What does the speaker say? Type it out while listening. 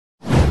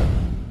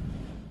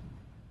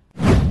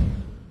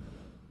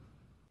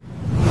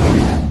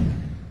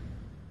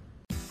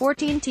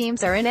14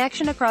 teams are in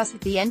action across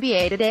the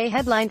NBA today,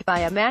 headlined by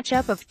a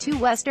matchup of two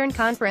Western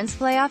Conference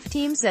playoff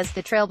teams as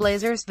the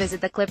Trailblazers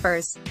visit the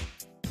Clippers.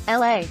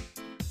 LA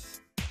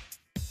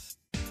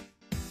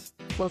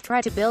will try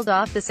to build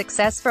off the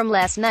success from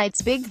last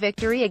night's big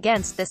victory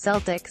against the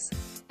Celtics.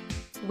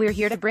 We're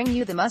here to bring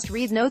you the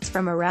must-read notes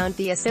from around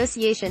the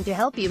association to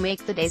help you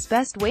make the day's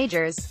best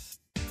wagers.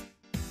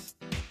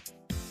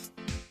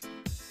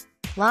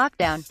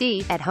 Lockdown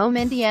D. At home,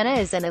 Indiana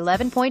is an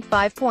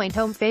 11.5-point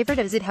home favorite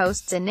as it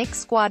hosts a Knicks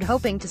squad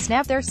hoping to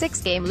snap their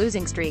 6-game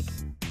losing streak.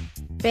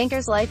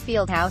 Bankers Life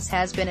Fieldhouse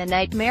has been a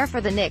nightmare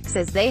for the Knicks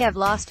as they have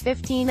lost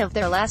 15 of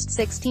their last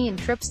 16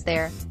 trips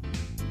there.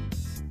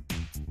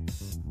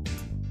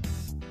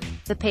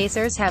 The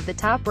Pacers have the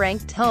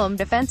top-ranked home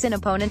defense in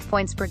opponent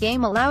points per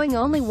game, allowing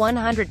only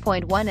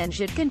 100.1, and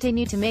should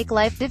continue to make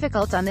life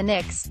difficult on the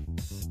Knicks.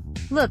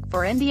 Look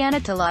for Indiana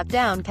to lock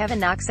down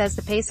Kevin Knox as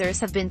the Pacers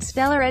have been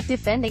stellar at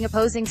defending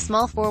opposing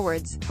small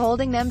forwards,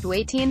 holding them to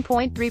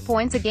 18.3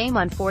 points a game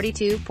on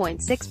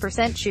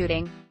 42.6%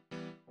 shooting.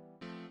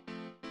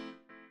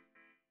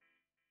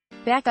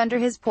 Back under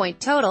his point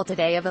total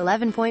today of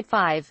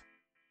 11.5.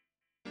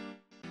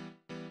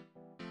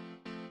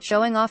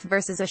 Showing off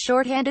versus a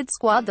short-handed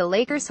squad, the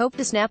Lakers hope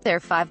to snap their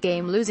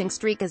 5-game losing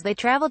streak as they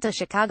travel to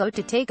Chicago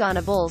to take on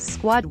a Bulls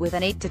squad with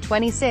an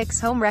 8-26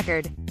 home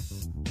record.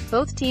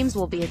 Both teams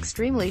will be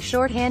extremely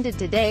short-handed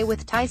today,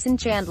 with Tyson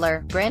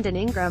Chandler, Brandon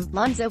Ingram,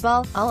 Lonzo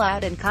Ball, all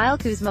out, and Kyle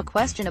Kuzma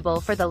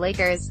questionable for the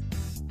Lakers.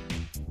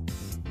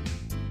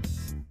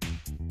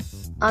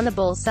 On the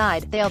Bulls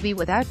side, they'll be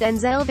without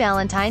Denzel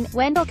Valentine,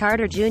 Wendell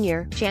Carter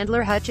Jr.,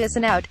 Chandler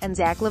Hutchison out, and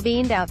Zach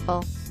LaVine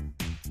doubtful.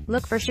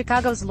 Look for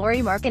Chicago's Lauri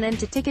Markkanen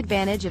to take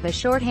advantage of a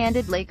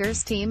short-handed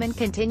Lakers team and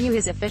continue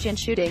his efficient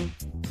shooting.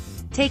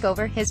 Take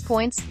over his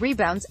points,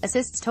 rebounds,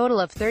 assists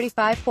total of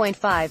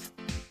 35.5.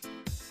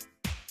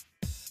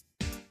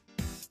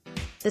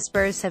 The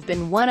Spurs have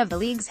been one of the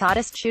league's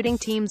hottest shooting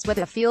teams with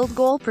a field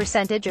goal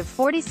percentage of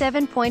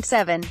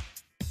 47.7.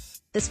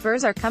 The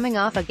Spurs are coming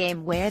off a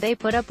game where they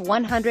put up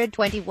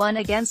 121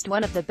 against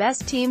one of the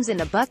best teams in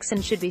the Bucks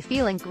and should be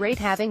feeling great,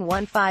 having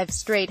won 5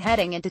 straight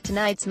heading into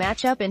tonight's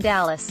matchup in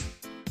Dallas.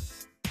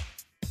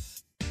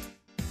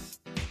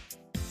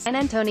 San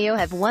Antonio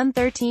have won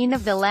 13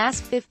 of the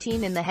last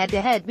 15 in the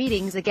head-to-head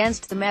meetings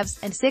against the Mavs,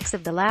 and 6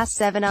 of the last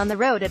 7 on the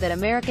road at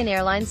American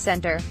Airlines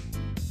Center.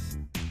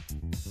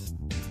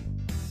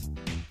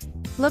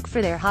 Look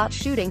for their hot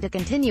shooting to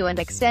continue and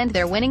extend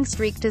their winning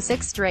streak to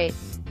 6 straight.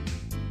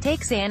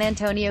 Take San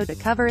Antonio to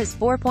cover as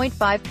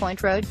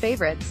 4.5-point road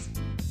favorites.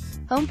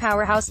 Home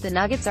powerhouse the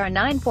Nuggets are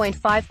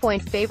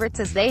 9.5-point favorites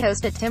as they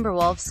host a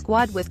Timberwolves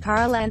squad with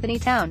Karl-Anthony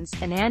Towns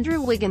and Andrew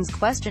Wiggins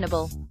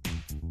questionable.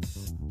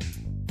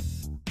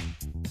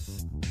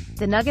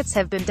 The Nuggets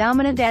have been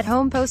dominant at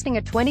home, posting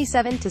a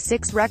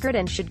 27-6 record,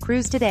 and should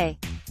cruise today.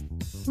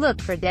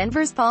 Look for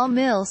Denver's Paul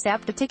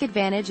Millsap to take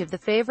advantage of the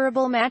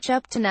favorable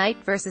matchup tonight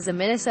versus a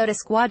Minnesota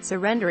squad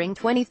surrendering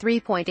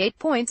 23.8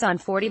 points on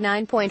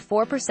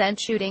 49.4%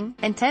 shooting,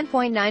 and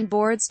 10.9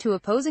 boards to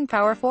opposing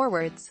power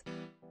forwards.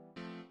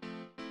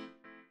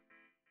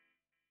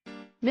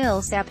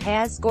 Millsap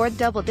has scored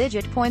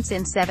double-digit points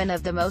in 7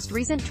 of the most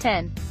recent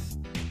 10.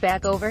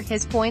 Back over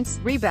his points,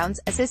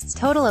 rebounds, assists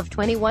total of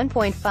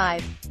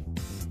 21.5.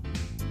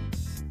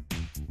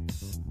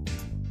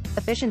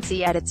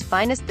 Efficiency at its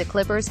finest, the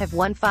Clippers have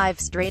won 5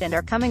 straight and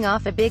are coming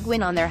off a big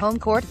win on their home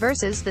court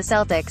versus the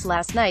Celtics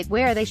last night,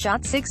 where they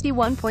shot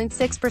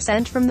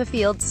 61.6% from the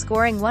field,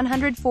 scoring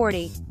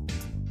 140.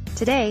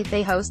 Today,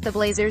 they host the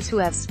Blazers, who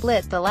have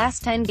split the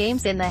last 10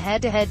 games in the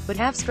head-to-head, but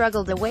have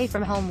struggled away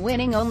from home,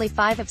 winning only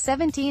 5 of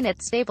 17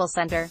 at Staples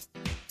Center.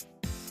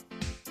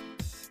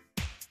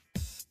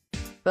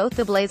 Both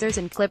the Blazers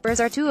and Clippers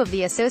are 2 of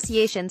the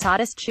association's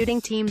hottest shooting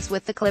teams,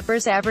 with the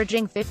Clippers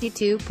averaging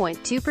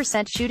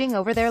 52.2% shooting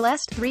over their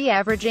last 3,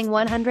 averaging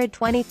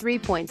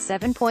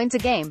 123.7 points a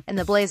game, and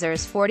the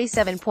Blazers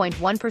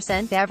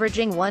 47.1%,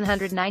 averaging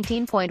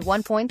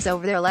 119.1 points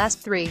over their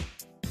last 3.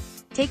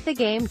 Take the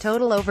game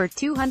total over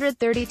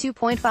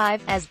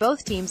 232.5, as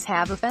both teams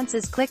have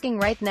offenses clicking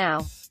right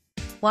now.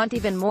 Want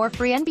even more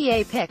free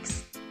NBA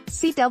picks?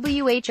 See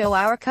WHO.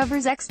 Our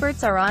covers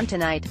experts are on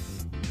tonight.